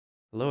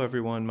Hello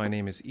everyone, my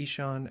name is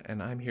Ishaan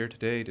and I'm here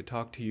today to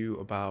talk to you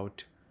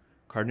about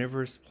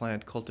carnivorous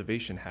plant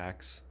cultivation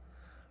hacks.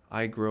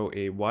 I grow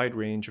a wide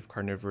range of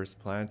carnivorous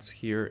plants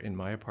here in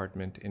my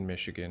apartment in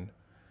Michigan,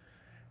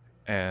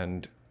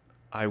 and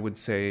I would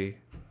say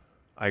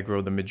I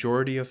grow the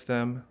majority of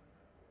them,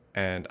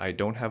 and I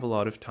don't have a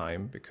lot of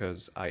time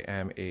because I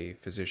am a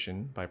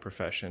physician by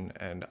profession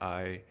and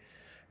I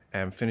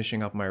am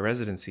finishing up my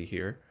residency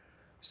here.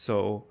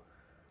 So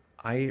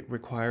I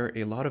require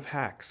a lot of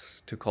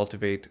hacks to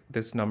cultivate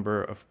this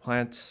number of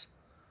plants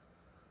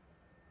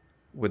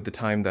with the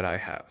time that I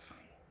have.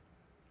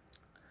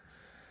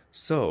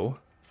 So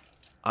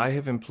I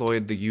have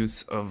employed the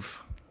use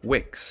of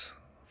wicks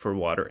for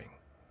watering,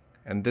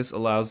 and this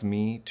allows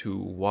me to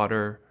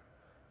water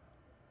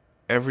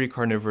every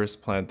carnivorous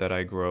plant that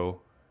I grow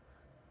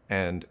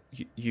and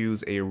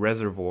use a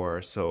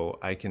reservoir so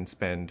I can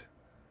spend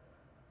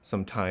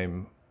some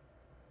time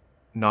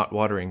not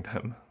watering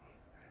them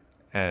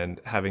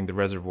and having the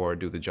reservoir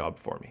do the job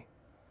for me.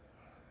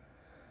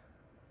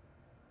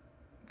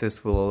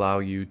 This will allow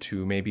you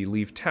to maybe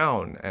leave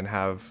town and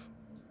have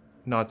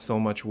not so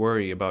much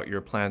worry about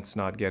your plants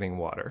not getting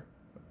water.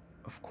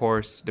 Of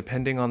course,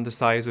 depending on the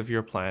size of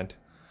your plant,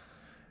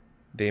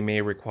 they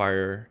may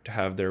require to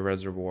have their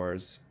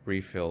reservoirs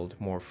refilled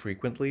more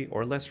frequently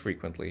or less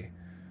frequently,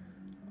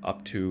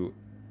 up to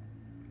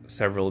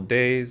several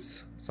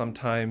days,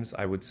 sometimes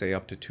I would say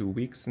up to 2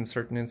 weeks in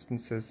certain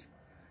instances,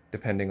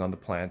 depending on the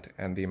plant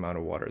and the amount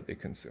of water they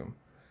consume.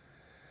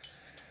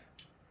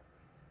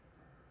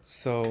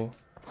 So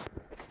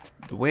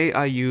the way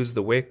I use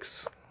the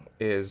wicks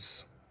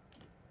is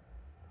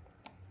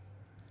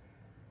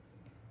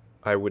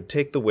I would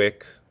take the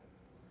wick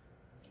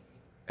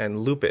and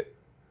loop it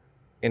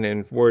in an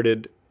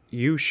inverted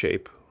U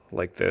shape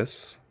like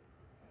this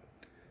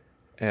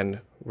and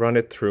run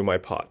it through my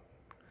pot.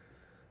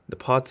 The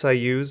pots I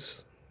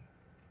use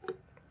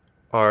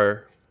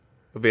are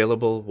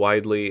available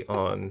widely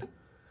on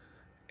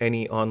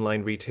any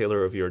online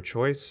retailer of your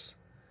choice,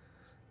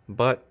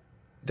 but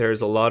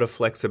there's a lot of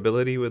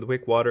flexibility with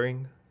wick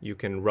watering. You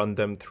can run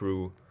them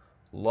through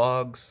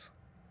logs,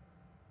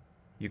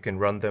 you can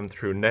run them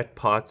through net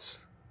pots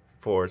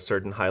for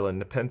certain highland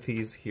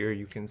nepenthes. Here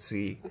you can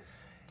see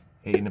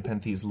a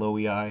Nepenthes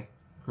lowii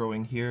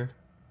growing here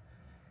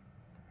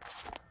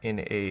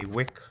in a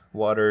wick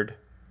watered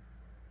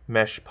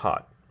mesh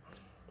pot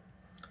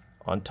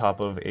on top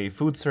of a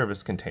food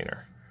service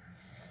container.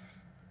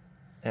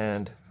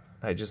 And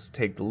I just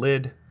take the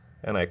lid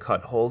and I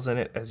cut holes in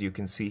it, as you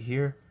can see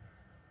here,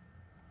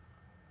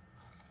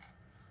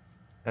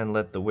 and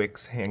let the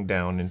wicks hang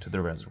down into the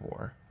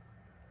reservoir.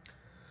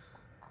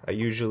 I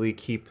usually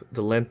keep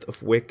the length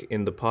of wick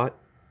in the pot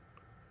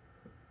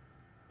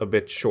a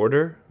bit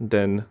shorter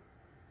than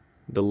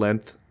the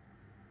length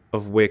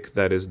of wick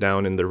that is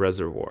down in the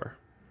reservoir.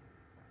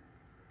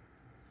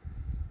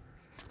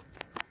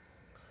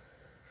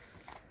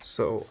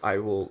 So I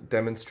will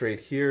demonstrate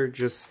here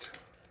just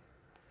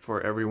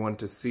for everyone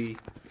to see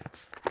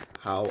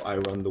how I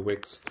run the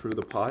wicks through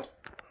the pot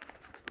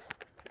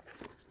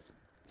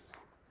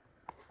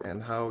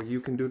and how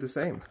you can do the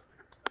same.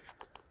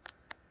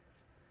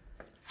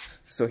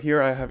 So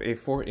here I have a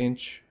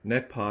 4-inch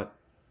net pot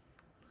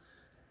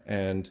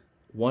and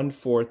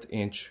 1/4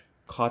 inch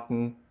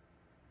cotton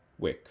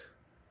wick.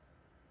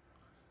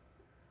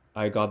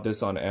 I got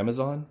this on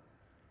Amazon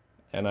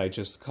and I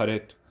just cut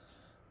it,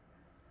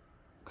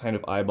 kind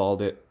of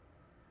eyeballed it,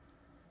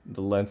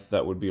 the length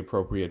that would be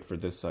appropriate for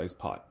this size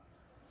pot.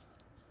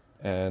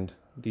 And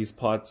these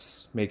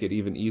pots make it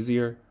even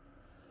easier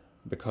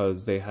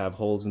because they have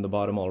holes in the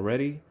bottom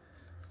already,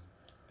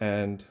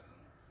 and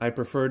I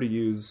prefer to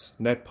use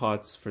net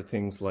pots for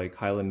things like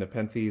highland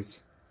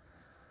nepenthes.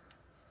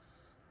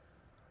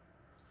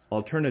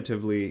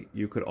 Alternatively,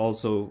 you could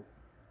also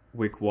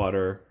wick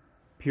water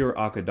pure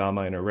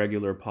akadama in a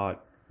regular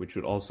pot, which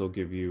would also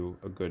give you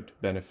a good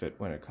benefit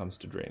when it comes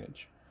to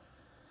drainage.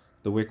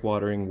 The wick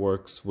watering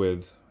works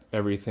with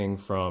everything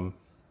from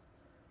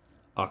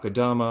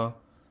akadama,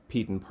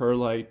 peat and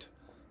perlite,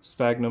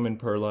 sphagnum and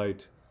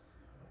perlite,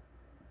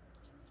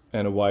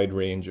 and a wide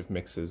range of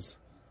mixes.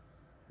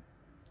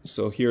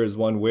 So here is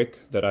one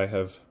wick that I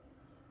have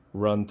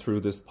run through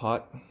this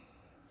pot.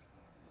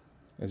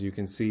 As you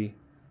can see,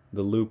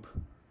 the loop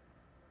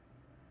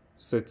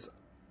sits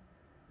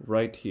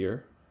right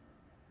here,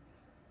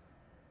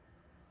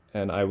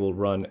 and I will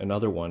run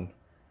another one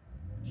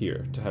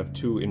here to have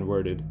 2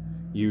 inverted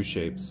U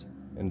shapes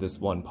in this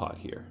one pot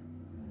here.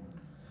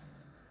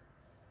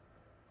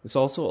 This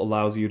also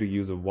allows you to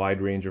use a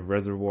wide range of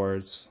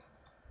reservoirs.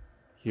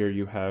 Here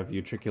you have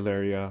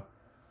Utricularia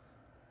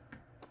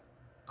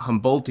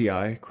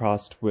Humboldtii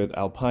crossed with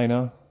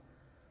Alpina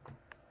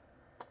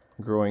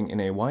growing in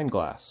a wine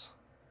glass,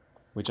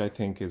 which I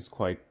think is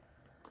quite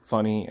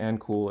funny and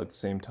cool at the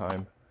same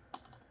time.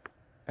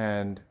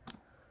 And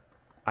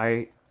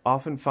I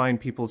often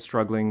find people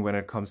struggling when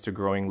it comes to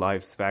growing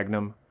live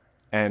sphagnum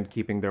and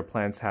keeping their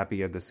plants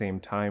happy at the same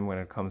time when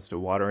it comes to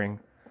watering.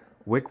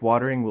 Wick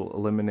watering will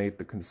eliminate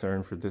the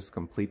concern for this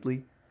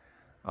completely.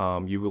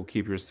 You will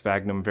keep your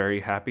sphagnum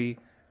very happy,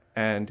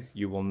 and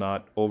you will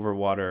not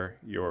overwater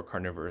your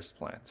carnivorous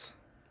plants.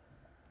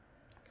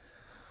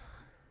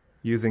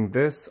 Using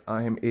this,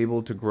 I am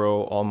able to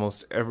grow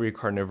almost every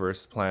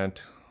carnivorous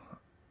plant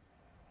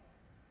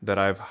that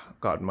I've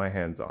gotten my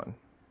hands on.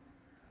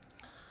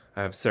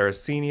 I have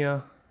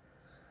Sarracenia.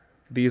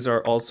 These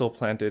are also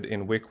planted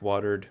in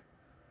wick-watered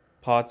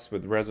pots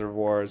with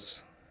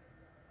reservoirs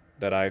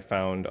that I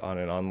found on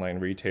an online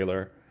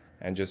retailer,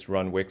 and just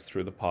run wicks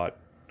through the pot,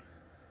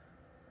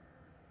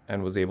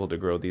 and was able to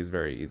grow these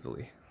very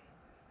easily.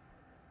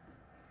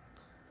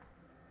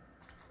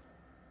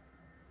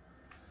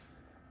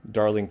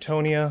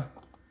 Darlingtonia,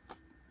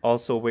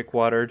 also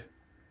wick-watered.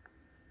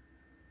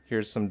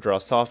 Here's some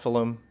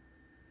Drosophilum,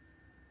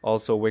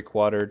 also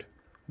wick-watered,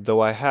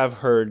 though I have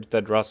heard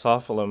that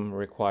Drosophilum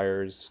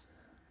requires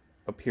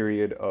a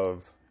period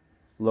of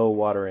low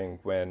watering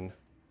when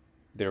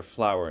they're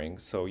flowering,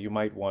 so you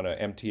might want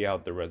to empty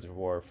out the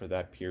reservoir for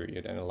that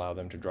period and allow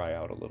them to dry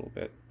out a little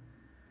bit.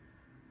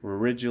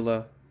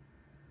 Ruridula,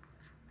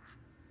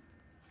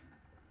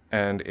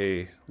 and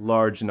a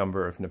large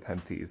number of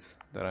Nepenthes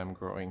that I'm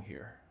growing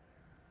here.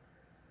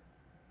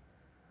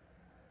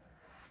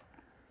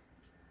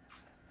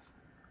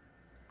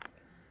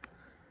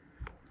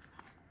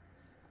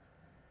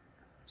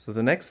 So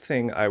the next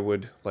thing I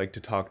would like to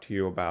talk to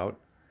you about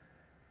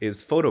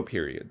is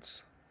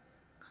photoperiods.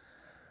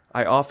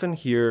 I often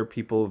hear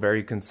people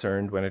very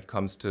concerned when it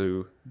comes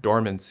to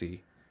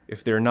dormancy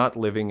if they're not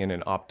living in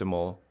an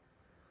optimal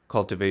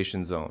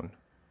cultivation zone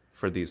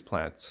for these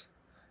plants.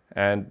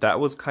 And that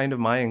was kind of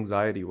my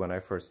anxiety when I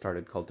first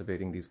started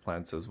cultivating these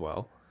plants as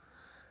well,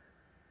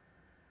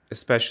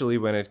 especially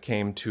when it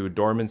came to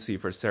dormancy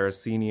for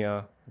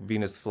Sarracenia,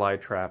 Venus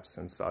flytraps,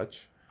 and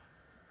such.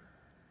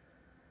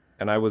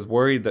 And I was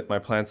worried that my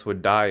plants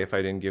would die if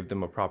I didn't give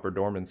them a proper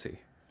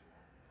dormancy.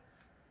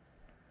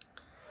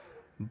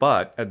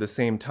 But at the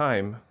same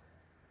time,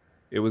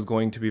 it was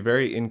going to be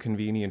very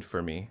inconvenient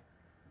for me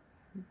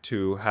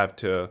to have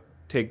to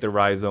take the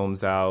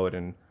rhizomes out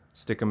and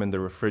stick them in the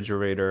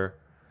refrigerator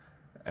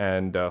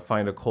and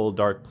find a cold,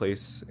 dark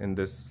place in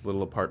this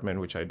little apartment,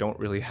 which I don't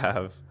really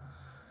have.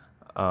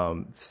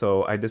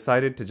 So I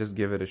decided to just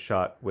give it a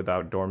shot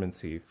without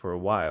dormancy for a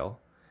while.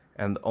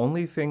 And the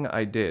only thing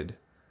I did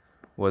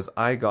was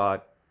I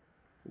got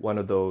one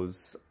of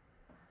those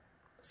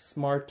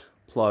smart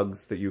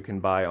plugs that you can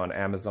buy on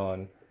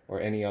Amazon or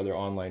any other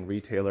online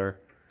retailer.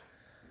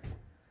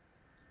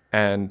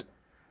 And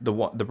the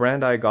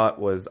brand I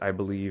got was, I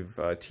believe,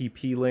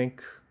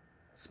 TP-Link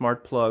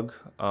smart plug,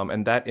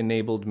 and that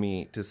enabled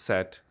me to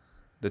set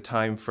the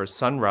time for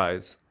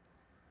sunrise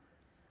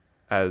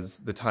as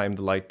the time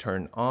the light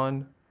turned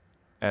on,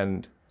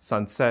 and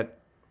sunset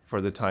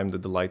for the time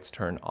that the lights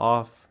turn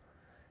off.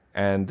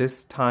 And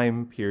this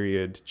time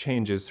period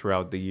changes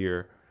throughout the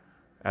year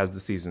as the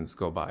seasons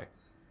go by.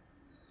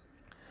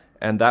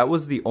 And that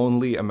was the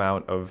only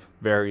amount of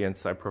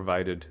variance I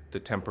provided the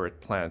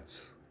temperate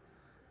plants.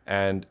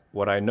 And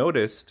what I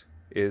noticed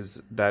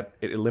is that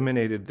it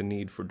eliminated the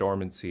need for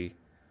dormancy,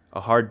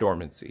 a hard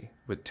dormancy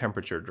with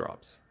temperature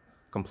drops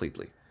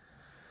completely.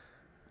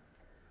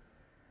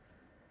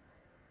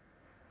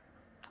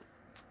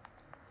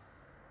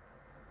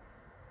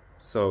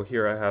 So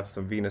here I have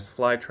some Venus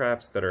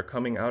flytraps that are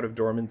coming out of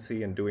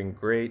dormancy and doing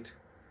great.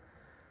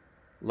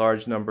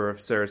 Large number of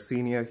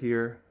Sarracenia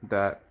here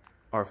that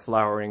are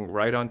flowering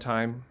right on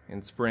time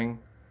in spring.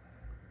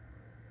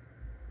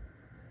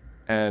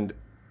 And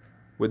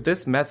with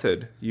this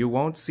method, you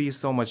won't see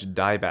so much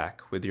dieback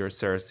with your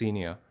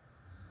Sarracenia.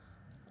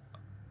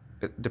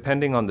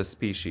 Depending on the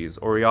species,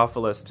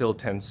 Oreophila still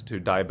tends to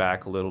die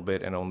back a little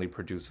bit and only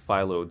produce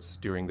phyllodes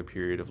during the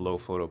period of low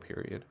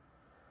photoperiod.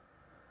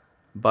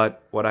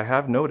 But what I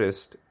have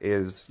noticed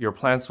is your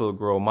plants will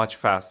grow much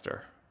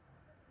faster,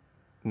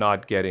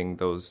 not getting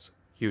those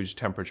huge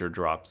temperature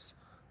drops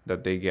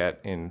that they get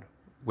in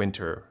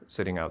winter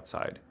sitting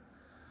outside.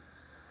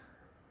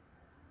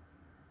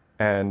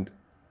 And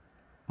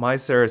my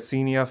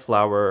Sarracenia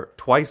flower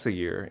twice a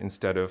year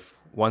instead of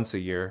once a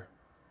year.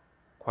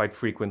 Quite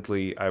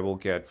frequently, I will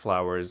get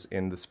flowers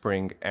in the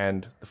spring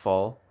and the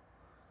fall,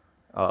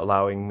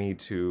 allowing me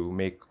to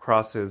make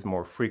crosses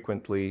more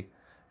frequently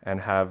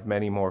and have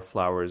many more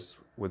flowers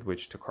with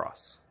which to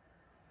cross.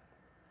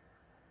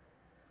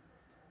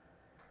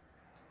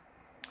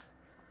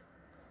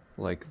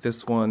 Like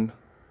this one,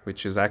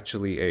 which is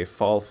actually a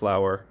fall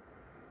flower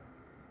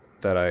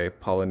that I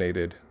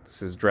pollinated.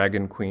 This is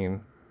Dragon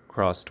Queen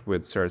crossed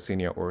with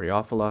Sarracenia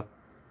Oreophila.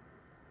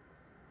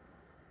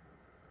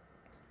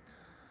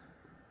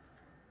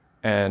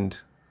 And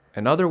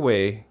another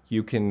way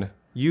you can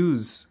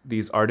use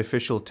these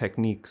artificial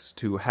techniques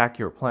to hack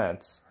your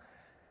plants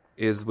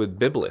is with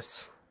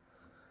Byblis.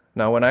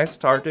 Now, when I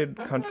started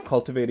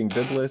cultivating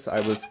Byblis,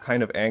 I was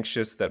kind of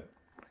anxious that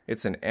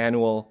it's an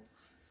annual.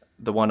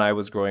 The one I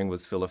was growing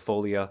was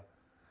Filifolia.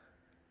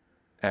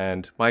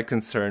 And my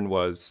concern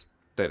was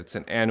that it's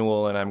an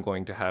annual and I'm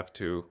going to have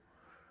to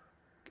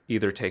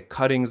either take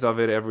cuttings of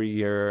it every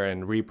year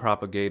and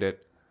repropagate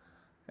it,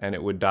 and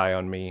it would die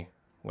on me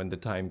when the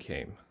time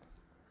came.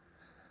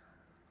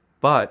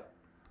 But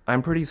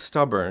I'm pretty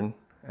stubborn,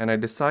 and I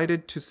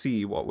decided to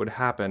see what would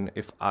happen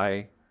if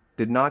I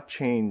did not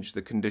change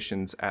the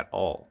conditions at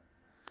all.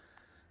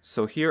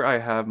 So here I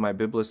have my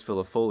Byblis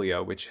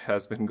filifolia, which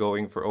has been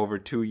going for over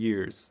 2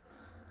 years,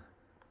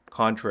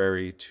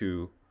 contrary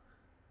to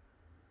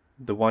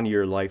the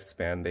 1-year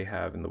lifespan they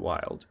have in the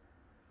wild.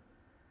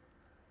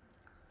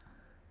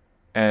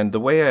 And the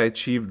way I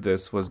achieved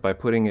this was by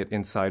putting it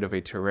inside of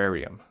a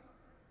terrarium.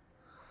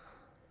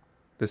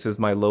 This is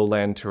my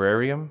lowland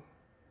terrarium.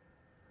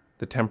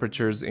 The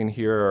temperatures in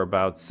here are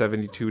about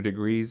 72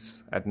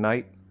 degrees at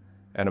night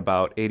and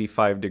about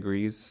 85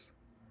 degrees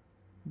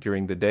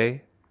during the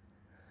day,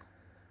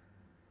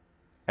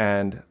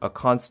 and a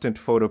constant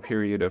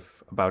photoperiod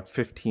of about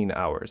 15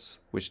 hours,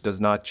 which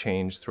does not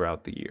change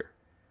throughout the year.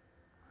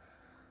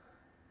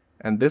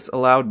 And this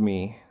allowed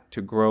me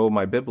to grow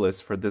my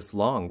Byblis for this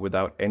long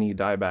without any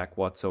dieback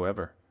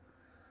whatsoever.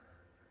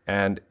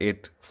 And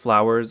it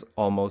flowers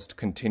almost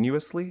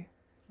continuously.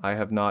 I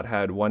have not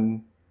had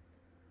one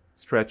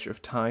stretch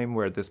of time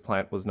where this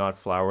plant was not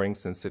flowering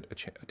since it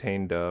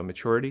attained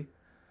maturity.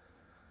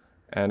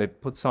 And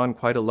it puts on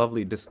quite a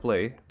lovely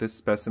display. This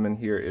specimen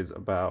here is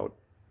about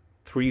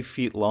 3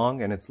 feet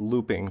long, and it's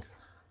looping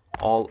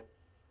all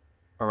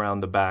around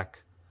the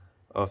back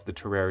of the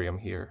terrarium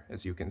here,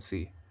 as you can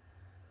see,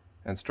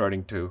 and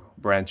starting to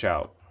branch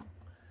out.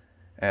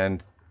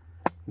 And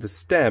the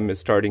stem is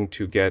starting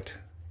to get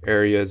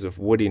areas of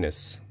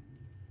woodiness.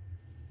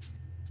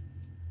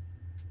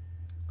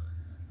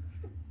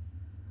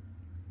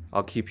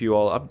 I'll keep you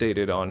all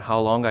updated on how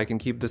long I can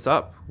keep this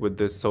up with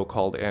this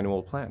so-called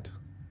annual plant.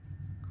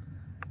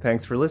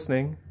 Thanks for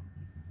listening,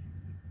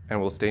 and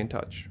we'll stay in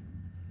touch.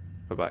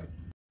 Bye-bye.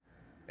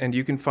 And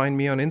you can find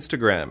me on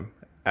Instagram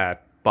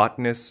at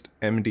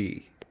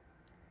botanistmd.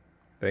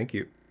 Thank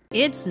you.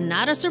 It's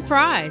not a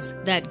surprise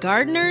that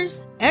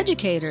gardeners,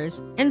 educators,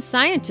 and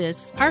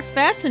scientists are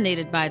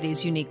fascinated by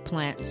these unique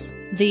plants.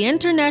 The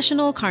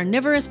International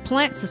Carnivorous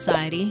Plants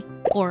Society,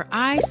 or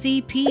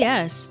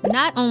ICPS,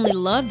 not only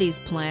love these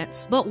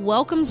plants, but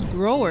welcomes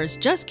growers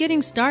just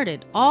getting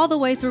started all the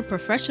way through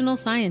professional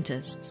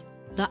scientists.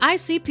 The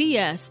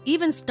ICPS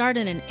even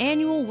started an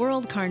annual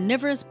World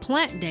Carnivorous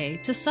Plant Day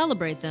to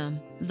celebrate them.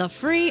 The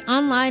free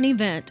online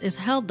event is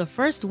held the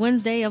first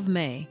Wednesday of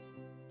May.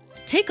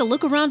 Take a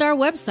look around our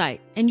website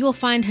and you'll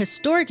find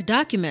historic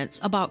documents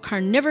about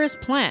carnivorous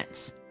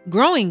plants,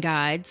 growing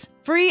guides,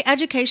 free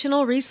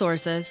educational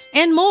resources,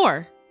 and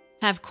more.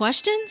 Have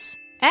questions?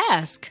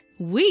 Ask.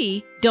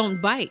 We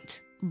don't bite,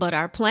 but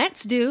our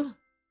plants do.